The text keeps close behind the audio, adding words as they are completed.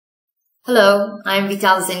Hello, I'm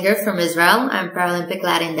Vital Zingher from Israel. I'm a Paralympic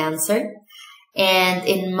Latin dancer. And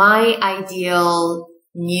in my ideal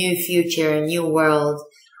new future, new world,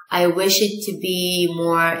 I wish it to be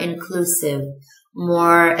more inclusive,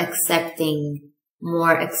 more accepting,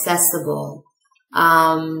 more accessible,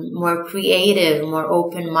 more creative, more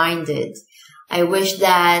open-minded. I wish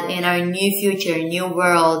that in our new future, new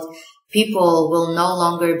world, people will no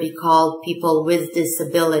longer be called people with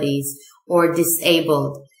disabilities or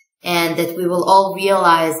disabled, and that we will all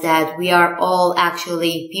realize that we are all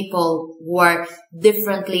actually people who are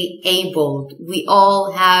differently abled. We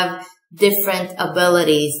all have different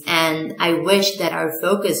abilities, and I wish that our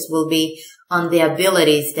focus will be on the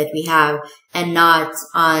abilities that we have and not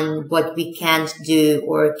on what we can't do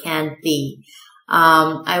or can't be.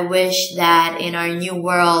 I wish that in our new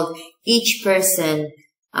world, each person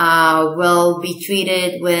will be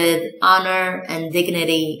treated with honor and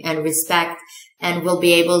dignity and respect, and will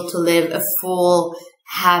be able to live a full,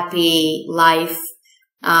 happy life,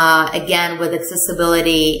 again, with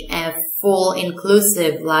accessibility, a full,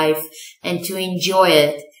 inclusive life, and to enjoy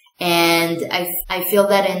it. And I feel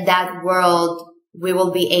that in that world, we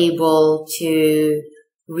will be able to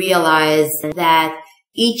realize that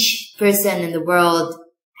each person in the world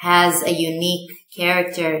has a unique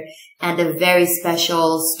character and a very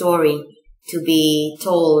special story to be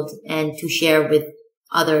told and to share with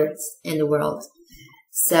others in the world.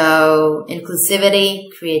 So inclusivity,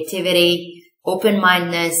 creativity,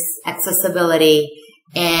 open-mindedness, accessibility,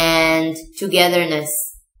 and togetherness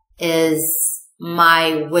is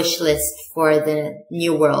my wish list for the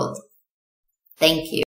new world. Thank you.